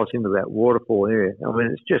coming across into that waterfall area. I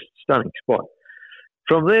mean, it's just a stunning spot.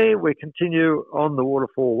 From there, we continue on the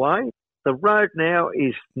Waterfall Way. The road now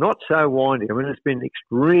is not so winding. I mean, it's been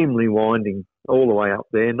extremely winding all the way up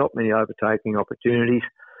there, not many overtaking opportunities.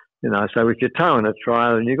 So if you're towing a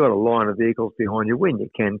trailer and you've got a line of vehicles behind you, when you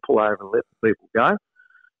can, pull over and let the people go.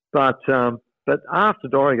 But after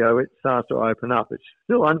Dorrigo, it starts to open up. It's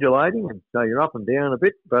still undulating, and so you're up and down a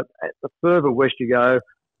bit, but the further west you go,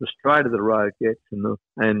 the straighter the road gets,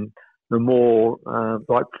 and the more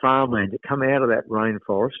like farmland. You come out of that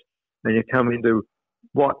rainforest and you come into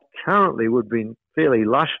what currently would be fairly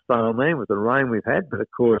lush farmland with the rain we've had. But of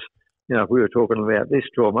course, if we were talking about this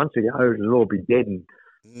 12 months ago, it would all be dead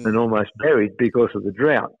and almost buried because of the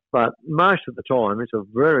drought. But most of the time, it's a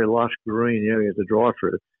very lush green area to drive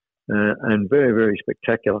through, and very, very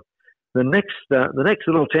spectacular. The next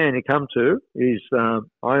little town you come to is,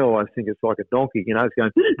 I always think it's like a donkey, it's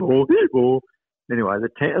going, Ebor, Ebor. Anyway, the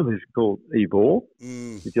town is called Ebor.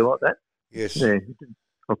 Did you like that? Yes. Yeah,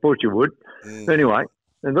 I thought you would. Anyway,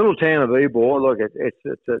 the little town of Ebor, look,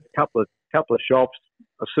 it's a couple of shops,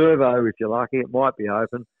 a servo if you're lucky, it might be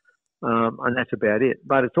open, and that's about it.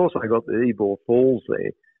 But it's also got the Ebor Falls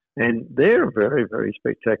there, and they're a very, very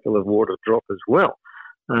spectacular water drop as well.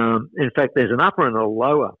 In fact, there's an upper and a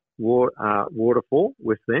lower waterfall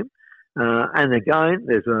with them. And again,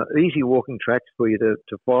 there's easy walking tracks for you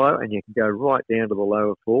to follow, and you can go right down to the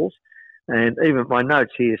lower falls. And even my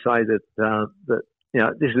notes here say that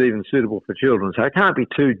this is even suitable for children, so it can't be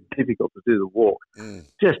too difficult to do the walk.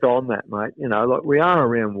 Just on that, mate, like we are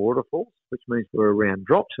around waterfalls, which means we're around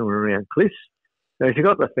drops and we're around cliffs. So if you've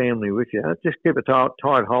got the family with you, just keep a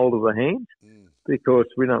tight hold of the hands, because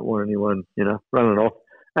we don't want anyone, running off.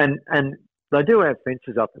 And they do have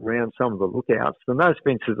fences up around some of the lookouts, and those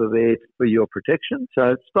fences are there for your protection.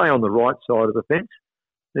 So stay on the right side of the fence.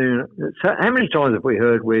 So how many times have we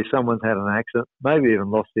heard where someone's had an accident, maybe even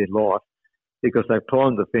lost their life, because they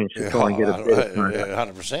climbed the fence to try and get a better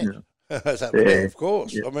 100%. That's happening, of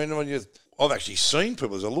course. Yeah. I mean, I've actually seen people.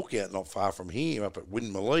 There's a lookout not far from here, up at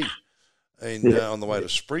Winmalee, and on the way to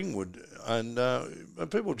Springwood,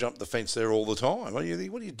 and people jump the fence there all the time. What are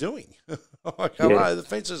you doing? The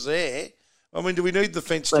fence is there. I mean, do we need the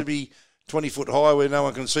fence to be 20 foot high where no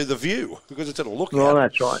one can see the view? Because it's at a lookout. Well,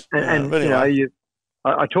 that's right. And anyway.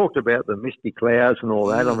 I talked about the misty clouds and all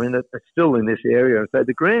that. I mean, it's still in this area, so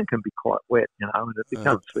the ground can be quite wet, and it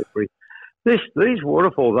becomes slippery. These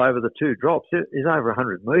waterfalls over the two drops is over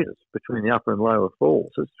 100 metres between the upper and lower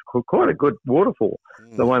falls. It's quite a good waterfall,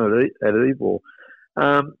 the one at Ebor.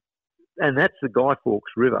 And that's the Guy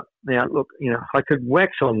Fawkes River. Now, look, I could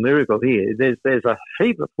wax on lyrical here. There's a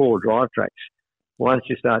heap of 4 drive tracks once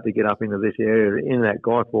you start to get up into this area, in that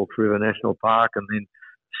Guy Fawkes River National Park, and then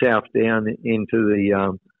south down into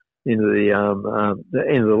the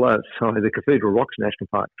Cathedral Rocks National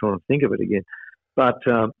Park. Trying to think of it again, but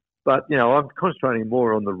I'm concentrating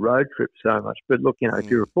more on the road trip so much. But look, if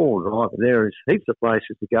you're a 4 driver, there is heaps of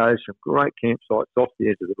places to go, some great campsites off the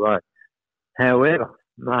edge of the road. However,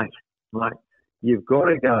 mate, you've got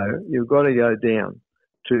to go down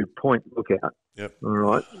to Point Lookout. Yep. All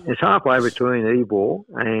right, it's halfway between Ebor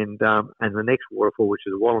and the next waterfall, which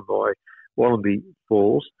is Wallumbie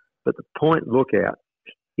Falls, but the Point Lookout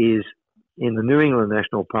is in the New England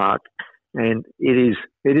National Park, and it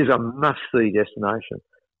is a must-see destination.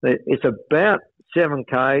 It's about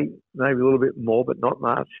 7k, maybe a little bit more, but not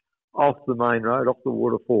much, off the main road, off the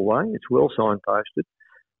Waterfall Way. It's well signposted,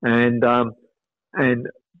 and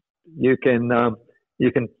you can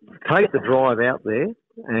take the drive out there,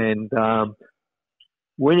 and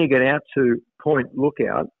when you get out to Point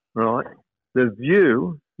Lookout, right, the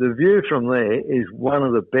view from there is one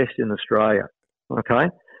of the best in Australia, okay?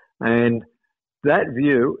 And that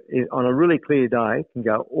view, on a really clear day, can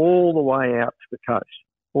go all the way out to the coast,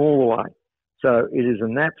 all the way. So it is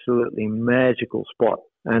an absolutely magical spot.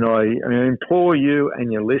 And I implore you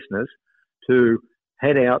and your listeners to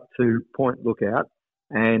head out to Point Lookout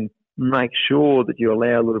and make sure that you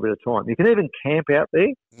allow a little bit of time. You can even camp out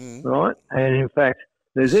there, right? And in fact,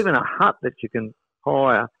 there's even a hut that you can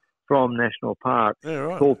hire from National Park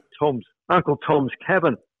called Uncle Tom's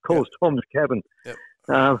Cabin. Tom's Cabin. Yep.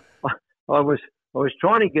 I was I was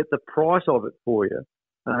trying to get the price of it for you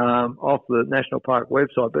off the National Park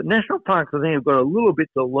website. But National Parks, I think, have got a little bit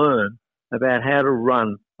to learn about how to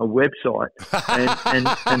run a website and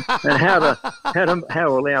how to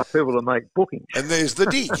allow people to make bookings. And there's the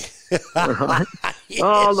dig. Right? Yes.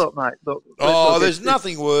 Oh, look, mate, look. There's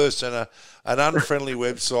nothing worse than an unfriendly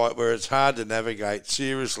website where it's hard to navigate.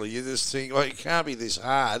 Seriously, you just think, it can't be this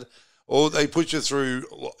hard. Or they put you through,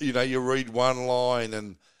 you read one line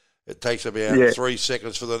and it takes about 3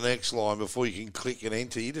 seconds for the next line before you can click and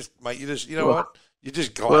enter. You just, what? You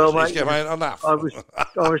just got enough. I was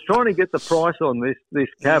trying to get the price on this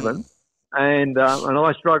cabin, and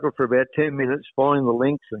I struggled for about 10 minutes finding the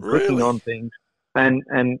links and clicking on things, and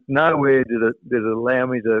nowhere did it allow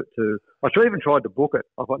me to. I even tried to book it.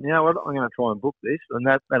 I thought, you know what, I'm going to try and book this, and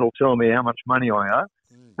that'll tell me how much money I owe,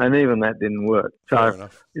 and even that didn't work. So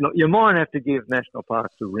you might have to give National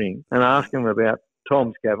Parks a ring and ask them about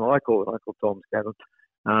Tom's cabin. I call Tom's cabin.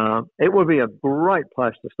 It would be a great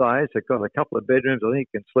place to stay. It's got a couple of bedrooms. I think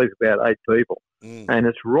you can sleep about 8 people. And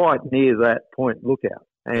it's right near that Point Lookout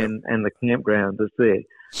and the campground that's there.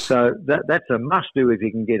 So that's a must-do if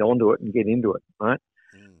you can get onto it and get into it, right?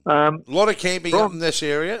 A lot of camping up in this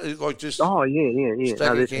area. Yeah. No, there's some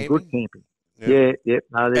good camping. Yeah.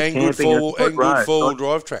 No, there's and camping. good four-wheel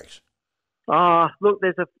drive tracks. Look,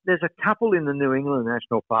 there's a couple in the New England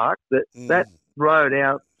National Park that road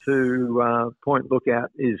out to Point Lookout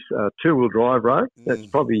is a two-wheel drive road. That's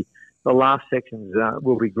probably the last sections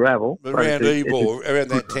will be gravel. But around Ebor, around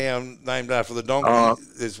that town named after the donkey,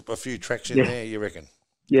 there's a few tracks in there, you reckon?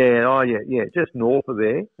 Yeah, just north of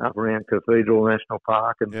there, up around Cathedral National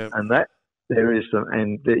Park and that. There is some,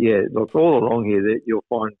 look, all along here that you'll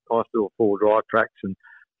find nice little four-wheel drive tracks and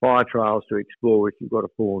fire trails to explore if you've got a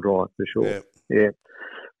four-wheel drive for sure. Yeah.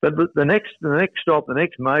 But the next stop, the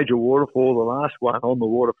next major waterfall, the last one on the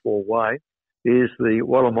waterfall way, is the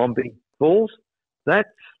Wollomombi Falls. That's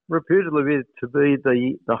reputedly to be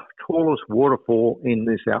the tallest waterfall in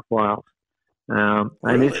New South Wales,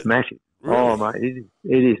 and it's massive. Really? Oh mate,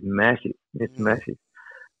 it is massive. It's massive,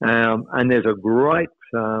 and there's a great.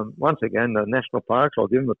 Once again, the national parks. I'll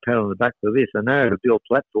give them a pat on the back for this. They know how to build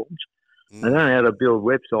platforms. They know how to build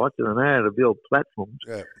websites, and they know how to build platforms.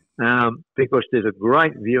 Yeah. Because there's a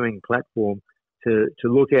great viewing platform to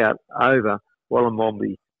look out over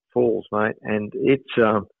Wollomombi Falls, mate, and it's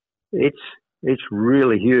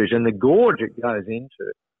really huge. And the gorge it goes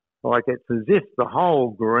into, like it's as if the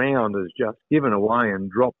whole ground is just given away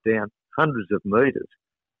and dropped down hundreds of metres.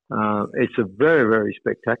 It's a very, very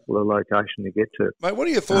spectacular location to get to. Mate, what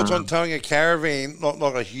are your thoughts on towing a caravan,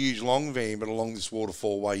 not a huge long van, but along this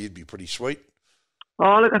waterfall way? You'd be pretty sweet.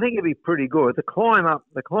 Oh, look, I think it'd be pretty good. The climb up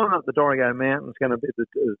the Dorrigo Mountain is going to be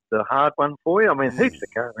the hard one for you. I mean, heaps of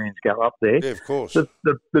caravans go up there. Yeah, of course.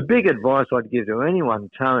 The big advice I'd give to anyone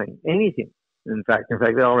towing anything, in fact, I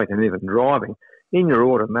reckon even driving, in your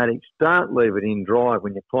automatics, don't leave it in drive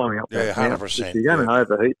when you're climbing up that mountain. 100%. You're going to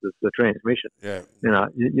overheat the transmission. Yeah.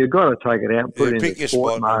 You've got to take it out and put it in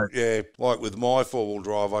sport mode. Yeah, like with my four-wheel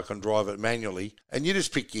drive, I can drive it manually. And you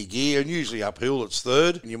just pick your gear, and usually uphill it's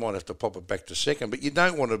third, and you might have to pop it back to second. But you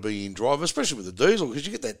don't want to be in drive, especially with the diesel, because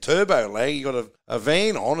you get that turbo lag. You got a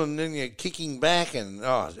van on, and then you're kicking back, and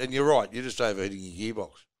you're right, you're just overheating your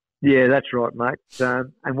gearbox. Yeah, that's right, mate.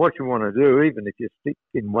 And what you want to do, even if you stick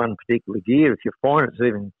in one particular gear, if you find it's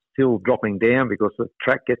even still dropping down because the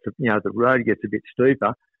track gets, the road gets a bit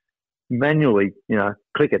steeper, manually,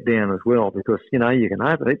 click it down as well because, you can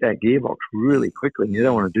overheat that gearbox really quickly and you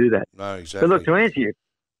don't want to do that. No, exactly. But look, to answer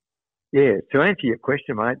your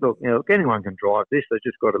question, mate, look, anyone can drive this. They've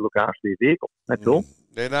just got to look after their vehicle. That's all.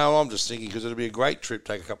 Yeah, no, I'm just thinking because it'll be a great trip,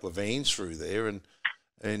 take a couple of vans through there and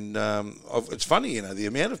it's funny, the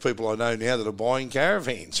amount of people I know now that are buying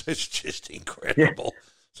caravans. It's just incredible. Yeah.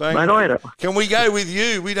 So, mate, can we go with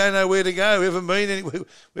you? We don't know where to go. We haven't been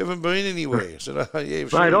anywhere. So, yeah,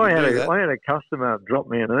 mate, I had a customer drop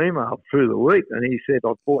me an email through the week, and he said,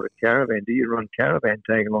 "I've bought a caravan. Do you run caravan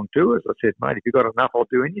tag along tours?" I said, "Mate, if you've got enough, I'll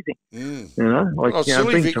do anything." Bring some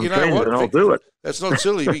friends and I'll do it. That's not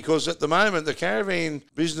silly because at the moment the caravan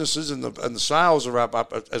businesses and the sales are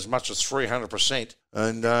up as much as 300%.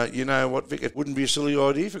 And you know what, Vic? It wouldn't be a silly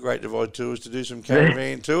idea for Great Divide Tours to do some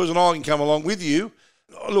caravan tours, and I can come along with you.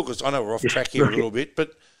 Look, I know we're off track here a little bit,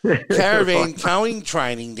 but caravan towing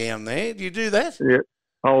training down there, do you do that? Yeah.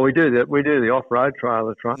 Oh, we do that. We do the off-road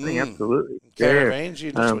trailer training, absolutely. Caravans,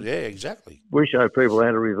 exactly. We show people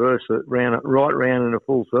how to reverse it, right round in a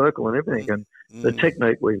full circle and everything. And the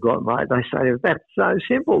technique we've got, mate, they say, that's so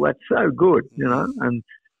simple, that's so good, and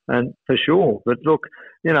for sure. But look,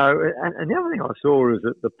 and the other thing I saw is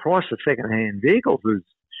that the price of second-hand vehicles is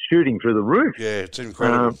shooting through the roof. Yeah, it's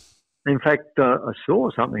incredible. In fact, I saw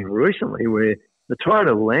something recently where the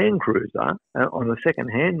Toyota Land Cruiser on the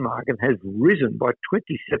second-hand market has risen by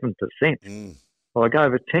 27%. Like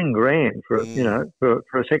over 10 grand for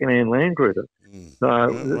for a second-hand Land Cruiser.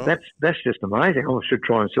 So that's just amazing. I should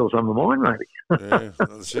try and sell some of mine, maybe. Yeah,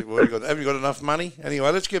 that's it. Well, have you got enough money?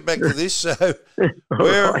 Anyway, let's get back to this. So,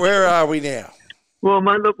 where are we now? Well,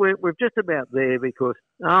 mate, look, we're just about there because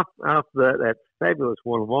after that fabulous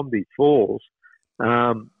Wollomombi Falls,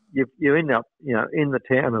 you end up in the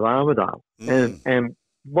town of Armidale, and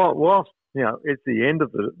whilst it's the end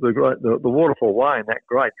of the Waterfall Way and that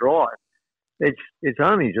great drive. It's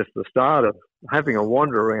only just the start of having a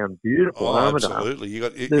wander around beautiful Armidale. Absolutely. You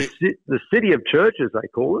got the city of churches, they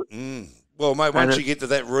call it. Well, mate, once you get to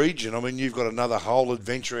that region, I mean, you've got another whole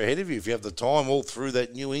adventure ahead of you if you have the time, all through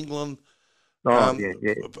that New England. And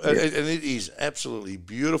it is absolutely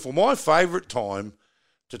beautiful. My favourite time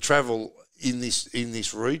to travel in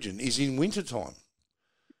this region is in wintertime.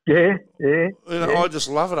 Yeah. I just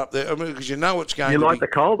love it up there. I mean, because it's going. You to like be,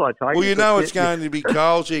 the cold, I take. Well, it's going to be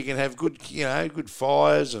cold, so you can have good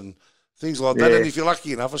fires and things like that. And if you're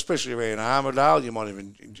lucky enough, especially around Armidale, you might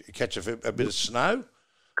even catch a bit of snow.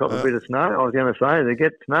 Got a bit of snow. I was going to say they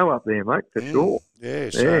get snow up there, mate, for sure. Yeah.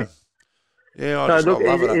 So look,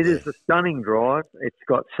 it is a stunning drive. It's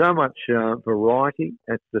got so much variety.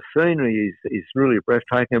 The scenery is really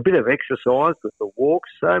breathtaking. A bit of exercise with the walks,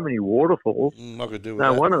 so many waterfalls. I could do with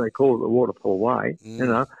no that. wonder they call it the Waterfall Way.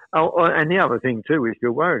 Oh, and the other thing too is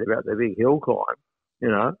you're worried about the big hill climb.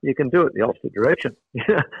 You can do it the opposite direction.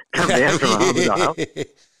 Come down from Armidale.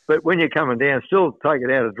 But when you're coming down, still take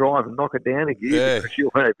it out of drive and knock it down a gear because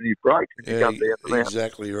you'll have any brakes when you come down the mountain.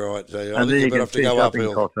 Exactly right. So and then you can have to go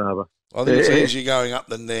uphill. Coffs Harbour. I think it's easier going up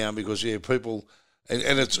than down because people,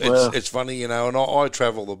 and it's funny, and I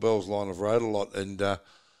travel the Bells Line of Road a lot, and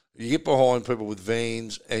you get behind people with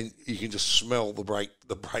vans, and you can just smell the brake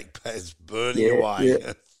pads burning away.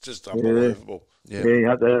 It's just unbelievable. You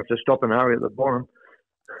have to stop and hurry at the bottom.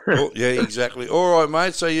 Exactly. All right,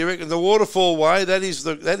 mate. So you reckon the Waterfall Way? That is,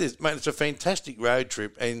 mate. It's a fantastic road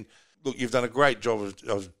trip, and look, you've done a great job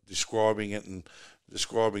of describing it and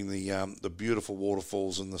describing the beautiful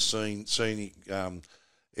waterfalls and the scenic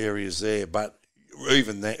areas there. But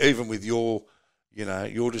even with your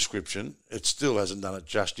description, it still hasn't done it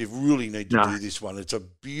justice. You really need to do this one. It's a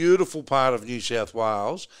beautiful part of New South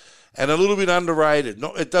Wales and a little bit underrated.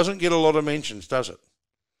 It doesn't get a lot of mentions, does it?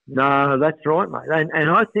 No, that's right, mate. And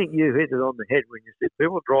I think you hit it on the head when you said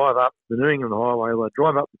people drive up the New England Highway, they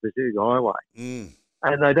drive up the Pacific Highway,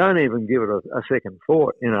 and they don't even give it a second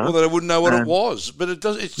thought. Well, they wouldn't know what it was, but it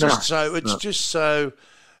does. It's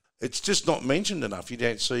just not mentioned enough. You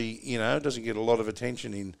don't see, it doesn't get a lot of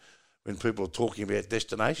attention when people are talking about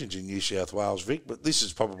destinations in New South Wales, Vic. But this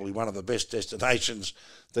is probably one of the best destinations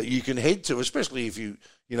that you can head to, especially if you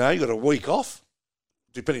got a week off,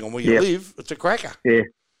 depending on where you live. It's a cracker. Yeah.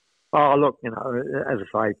 Oh, look, as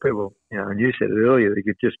I say, people, and you said it earlier, they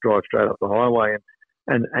could just drive straight up the highway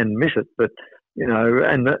and miss it. But,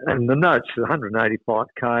 and the notes,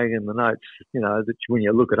 185k, and the notes, that when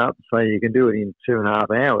you look it up, say you can do it in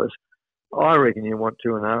 2.5 hours, I reckon you want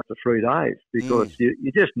 2.5 to 3 days because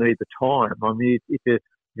you just need the time. I mean, if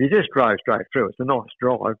you just drove straight through, it's a nice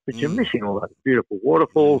drive, but you're missing all those beautiful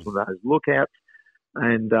waterfalls and those lookouts.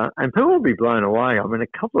 And people will be blown away. I mean, a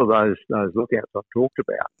couple of those lookouts I've talked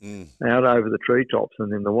about out over the treetops,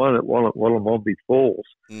 and then the one at Wollomombi Falls,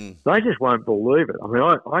 they just won't believe it. I mean,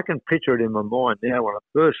 I can picture it in my mind now when I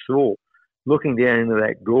first saw looking down into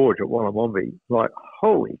that gorge at Wollomombi, like,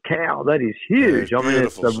 holy cow, that is huge. I mean,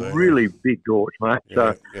 it's a really big gorge, mate.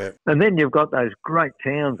 And then you've got those great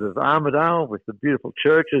towns of Armidale with the beautiful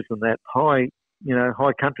churches and that high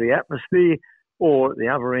country atmosphere, or at the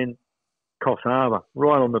other end, Coffs Harbour,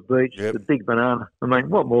 right on the beach, the big banana. I mean,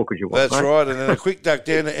 what more could you want? That's right. And then a quick duck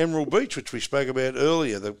down to Emerald Beach, which we spoke about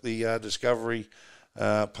earlier, the Discovery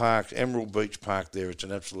Park, Emerald Beach Park there. It's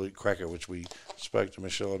an absolute cracker, which we spoke to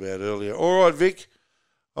Michelle about earlier. All right, Vic,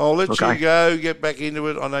 I'll let you go, get back into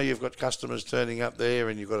it. I know you've got customers turning up there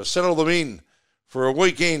and you've got to settle them in for a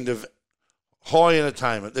weekend of high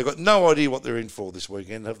entertainment. They've got no idea what they're in for this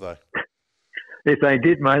weekend, have they? If they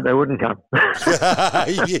did, mate, they wouldn't come. I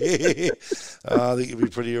think you'll be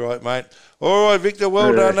pretty right, mate. All right, Victor,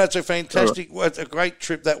 well done. That's a fantastic, it's a great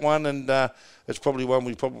trip, that one, and it's probably one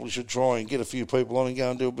we probably should try and get a few people on and go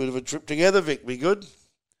and do a bit of a trip together, Vic. Be good?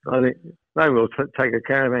 I think they will take a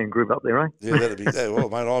caravan group up there, eh? Yeah, that'd be well,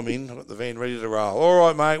 mate. I'm in. I've got the van ready to roll. All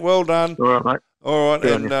right, mate. Well done. All right, mate. All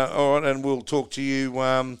right, and we'll talk to you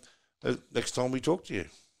next time we talk to you.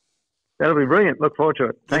 That'll be brilliant. Look forward to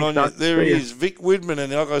it. Thanks, Doug. There he is, Vic Widman,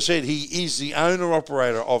 and like I said, he is the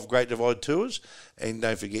owner-operator of Great Divide Tours. And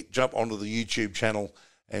don't forget, jump onto the YouTube channel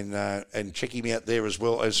and check him out there as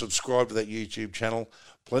well, and subscribe to that YouTube channel.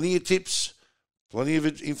 Plenty of tips, plenty of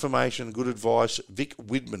information, good advice. Vic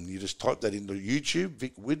Widman. You just type that into YouTube,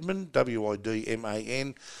 Vic Widman,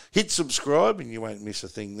 Widman. Hit subscribe and you won't miss a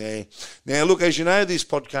thing there. Now, look, as you know, this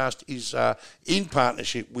podcast is in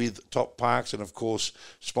partnership with Top Parks and, of course,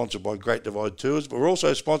 sponsored by Great Divide Tours. But we're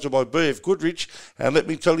also sponsored by BF Goodrich. And let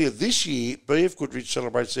me tell you, this year, BF Goodrich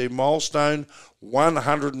celebrates their milestone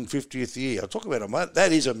 150th year. I'll talk about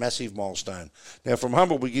that is a massive milestone. Now, from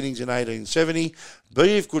humble beginnings in 1870,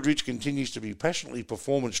 BF Goodrich continues to be passionately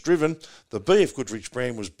performance-driven. The BF Goodrich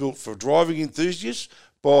brand was built for driving enthusiasts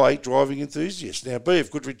by driving enthusiasts. Now, BF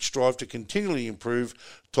Goodrich strive to continually improve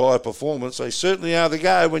tyre performance. They certainly are the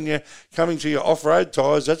go when you're coming to your off-road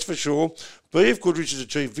tyres, that's for sure. BF Goodrich has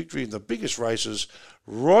achieved victory in the biggest races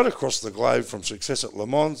right across the globe, from success at Le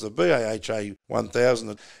Mans, the BAHA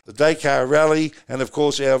 1000, the Dakar Rally, and of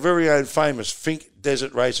course our very own famous Finke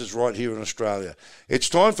Desert races right here in Australia. It's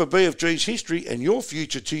time for BFG's history and your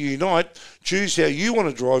future to unite. Choose how you want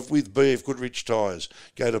to drive with BF Goodrich tyres.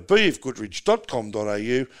 Go to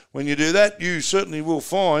bfgoodrich.com.au. When you do that, you certainly will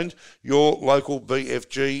find your local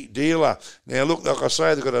BFG dealer. Now look, like I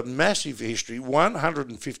say, they've got a massive history,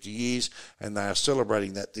 150 years, and they are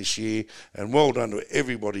celebrating that this year. And well done to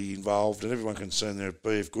everybody involved and everyone concerned there at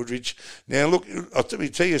BF Goodrich. Now look, let me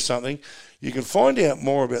tell you something. You can find out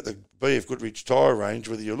more about the BF Goodrich tyre range,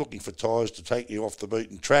 whether you're looking for tyres to take you off the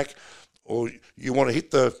beaten track or you want to hit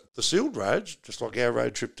the sealed roads, just like our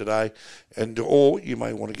road trip today, or you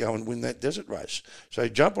may want to go and win that desert race. So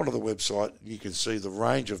jump onto the website, you can see the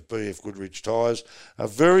range of BF Goodrich tyres, a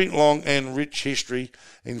very long and rich history.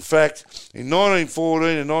 In fact, in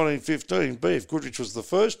 1914 and 1915, BF Goodrich was the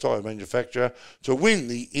first tyre manufacturer to win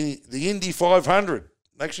the Indy 500.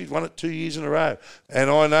 Actually won it 2 years in a row.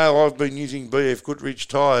 And I know I've been using BF Goodrich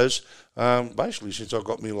tyres basically since I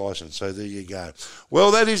got my licence. So there you go.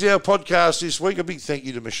 Well, that is our podcast this week. A big thank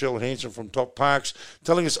you to Michelle Hanson from Top Parks,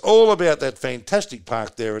 telling us all about that fantastic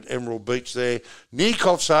park there at Emerald Beach there, near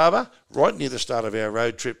Coffs Harbour, right near the start of our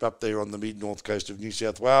road trip up there on the mid-north coast of New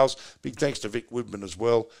South Wales. Big thanks to Vic Widman as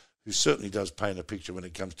well, who certainly does paint a picture when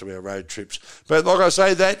it comes to our road trips. But like I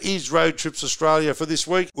say, that is Road Trips Australia for this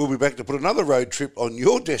week. We'll be back to put another road trip on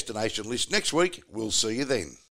your destination list next week. We'll see you then.